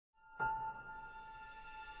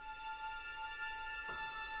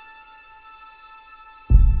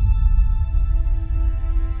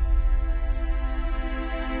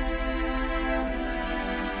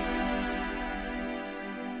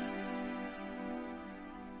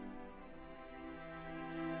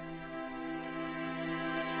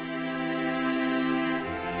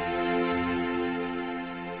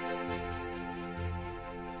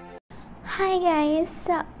Hi guys,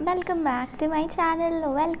 welcome back to my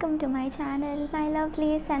channel. Welcome to my channel, my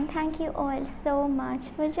lovelies, and thank you all so much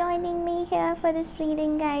for joining me here for this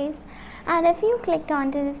reading, guys. And if you clicked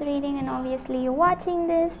onto this reading and obviously you're watching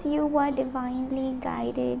this, you were divinely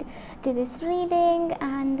guided to this reading,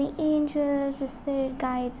 and the angels, the spirit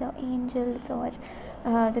guides, or angels, or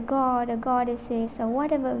the god or goddesses, or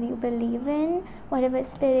whatever you believe in, whatever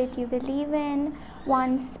spirit you believe in,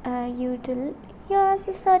 wants you to hear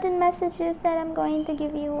the certain messages that I'm going to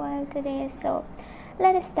give you all today. So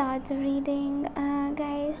let us start the reading,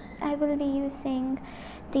 guys. I will be using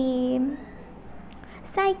the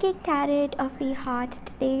psychic tarot of the heart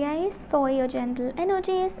today, guys, for your general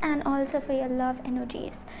energies and also for your love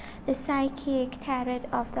energies. The psychic tarot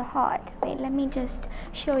of the heart. Wait, let me just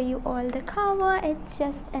show you all the cover. It's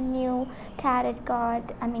just a new tarot card.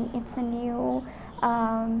 It's a new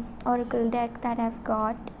oracle deck that I've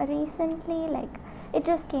got recently. Like, it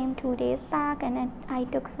just came 2 days back, and I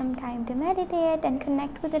took some time to meditate and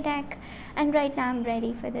connect with the deck, and right now I'm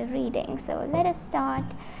ready for the reading. So let us start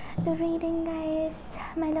the reading, guys,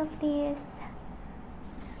 my lovelies.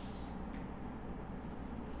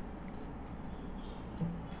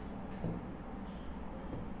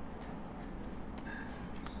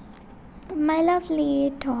 My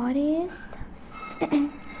lovely Taurus.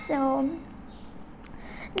 So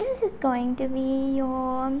this is going to be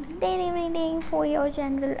your daily reading for your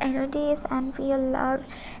general energies and for your love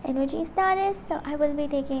energy status. So I will be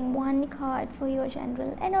taking one card for your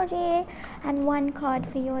general energy and one card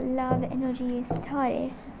for your love energy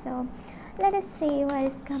status. So let us see what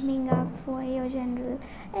is coming up for your general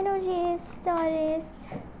energy status.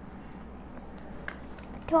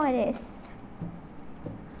 Taurus.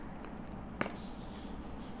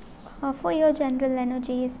 For your general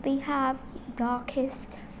energies, we have darkest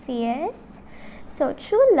fears. So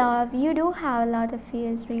true love, you do have a lot of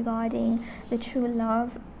fears regarding the true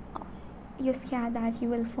love. You're scared that you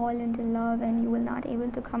will fall into love and you will not able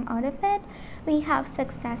to come out of it. We have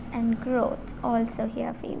success and growth also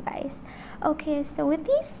here for you guys. Okay, so with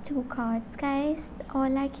these two cards, guys,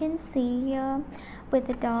 all I can see here, with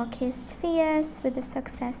the darkest fears, with the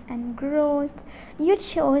success and growth, you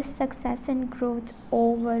chose success and growth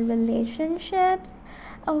over relationships.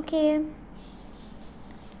 Okay,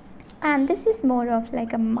 and this is more of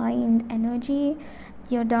like a mind energy,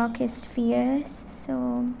 your darkest fears.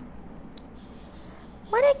 So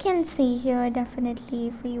what I can see here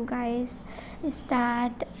definitely for you guys is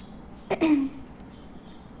that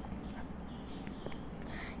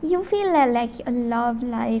you feel like a love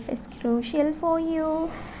life is crucial for you,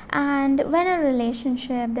 and when a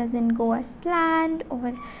relationship doesn't go as planned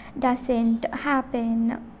or doesn't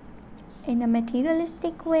happen in a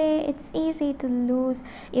materialistic way, it's easy to lose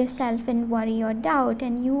yourself in worry or doubt,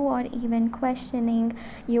 and you are even questioning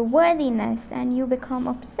your worthiness, and you become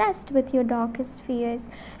obsessed with your darkest fears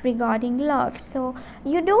regarding love. So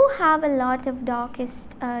you do have a lot of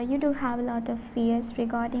fears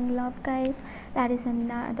regarding love, guys. That is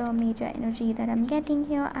another major energy that I'm getting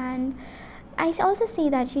here. And I also see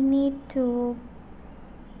that you need to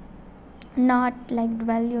not like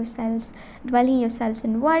dwelling yourselves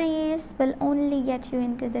in worries will only get you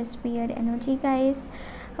into this weird energy, guys.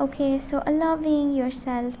 Okay, so allowing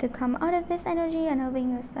yourself to come out of this energy,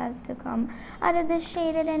 allowing yourself to come out of this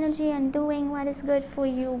shaded energy, and doing what is good for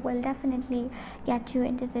you will definitely get you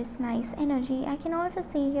into this nice energy. I can also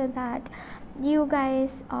see here that you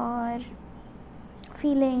guys are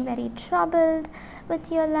feeling very troubled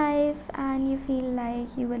with your life, and you feel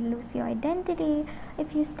like you will lose your identity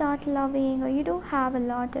if you start loving, or you do have a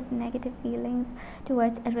lot of negative feelings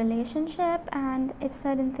towards a relationship, and if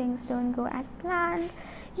certain things don't go as planned,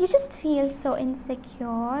 you just feel so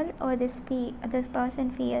insecure, or this person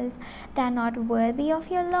feels they're not worthy of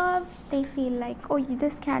your love. They feel like, oh,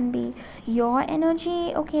 this can be your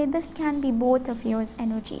energy. Okay, this can be both of yours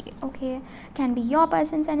energy. Okay, can be your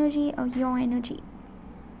person's energy or your energy.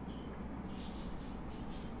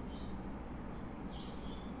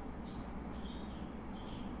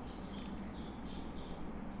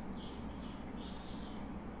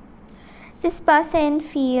 This person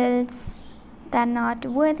feels they're not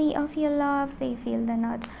worthy of your love. They feel they're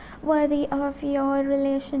not worthy of your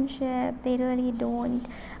relationship. They really don't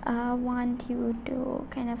want you to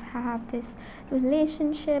kind of have this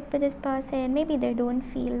relationship with this person. Maybe they don't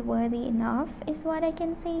feel worthy enough is what I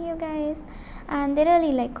can see, you guys. And they're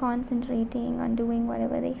really like concentrating on doing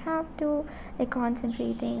whatever they have to. They're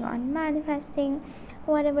concentrating on manifesting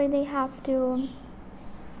whatever they have to.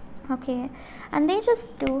 okay, and they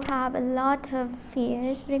just do have a lot of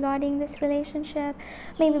fears regarding this relationship,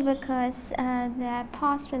 maybe because their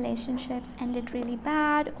past relationships ended really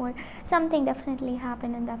bad, or something definitely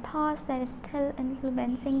happened in the past that is still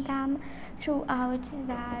influencing them throughout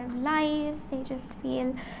their lives. They just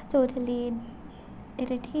feel totally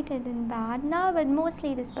irritated and bad now, but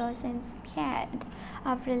mostly this person's scared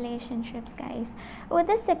of relationships, guys. With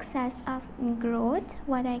the success of growth,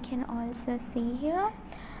 what I can also see here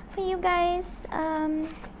for you guys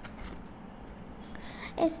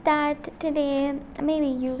is that today maybe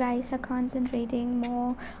you guys are concentrating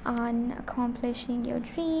more on accomplishing your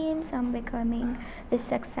dreams, on becoming this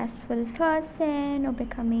successful person, or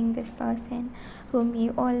becoming this person whom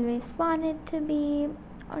you always wanted to be,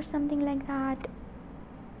 or something like that.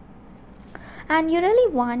 And you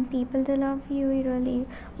really want people to love you, you really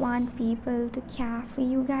want people to care for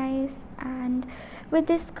you guys. And with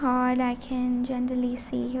this card, I can generally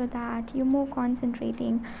see here that you're more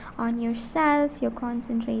concentrating on yourself, you're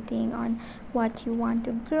concentrating on what you want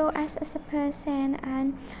to grow as a person,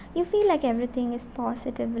 and you feel like everything is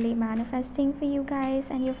positively manifesting for you guys,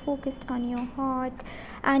 and you're focused on your heart,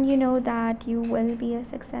 and you know that you will be a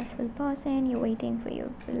successful person. You're waiting for your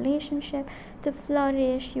relationship to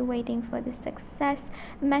flourish, you're waiting for the success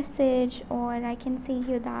message, or I can see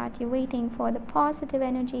here that you're waiting for the positive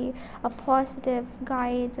energy, or positive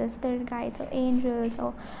guides, or spirit guides, or angels,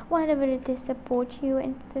 or whatever it is, support you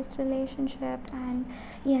in this relationship. And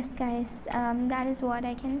yes, guys, that is what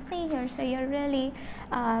I can see here. So you're really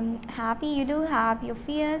happy. You do have your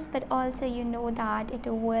fears, but also you know that it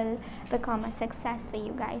will become a success for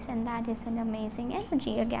you guys, and that is an amazing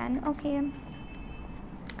energy again. Okay,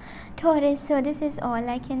 Taurus, so this is all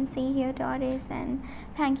I can see here, Taurus, and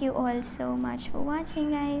thank you all so much for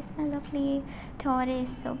watching, guys, my lovely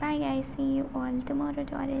Taurus. So bye, guys, see you all tomorrow,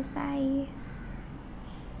 Taurus. Bye.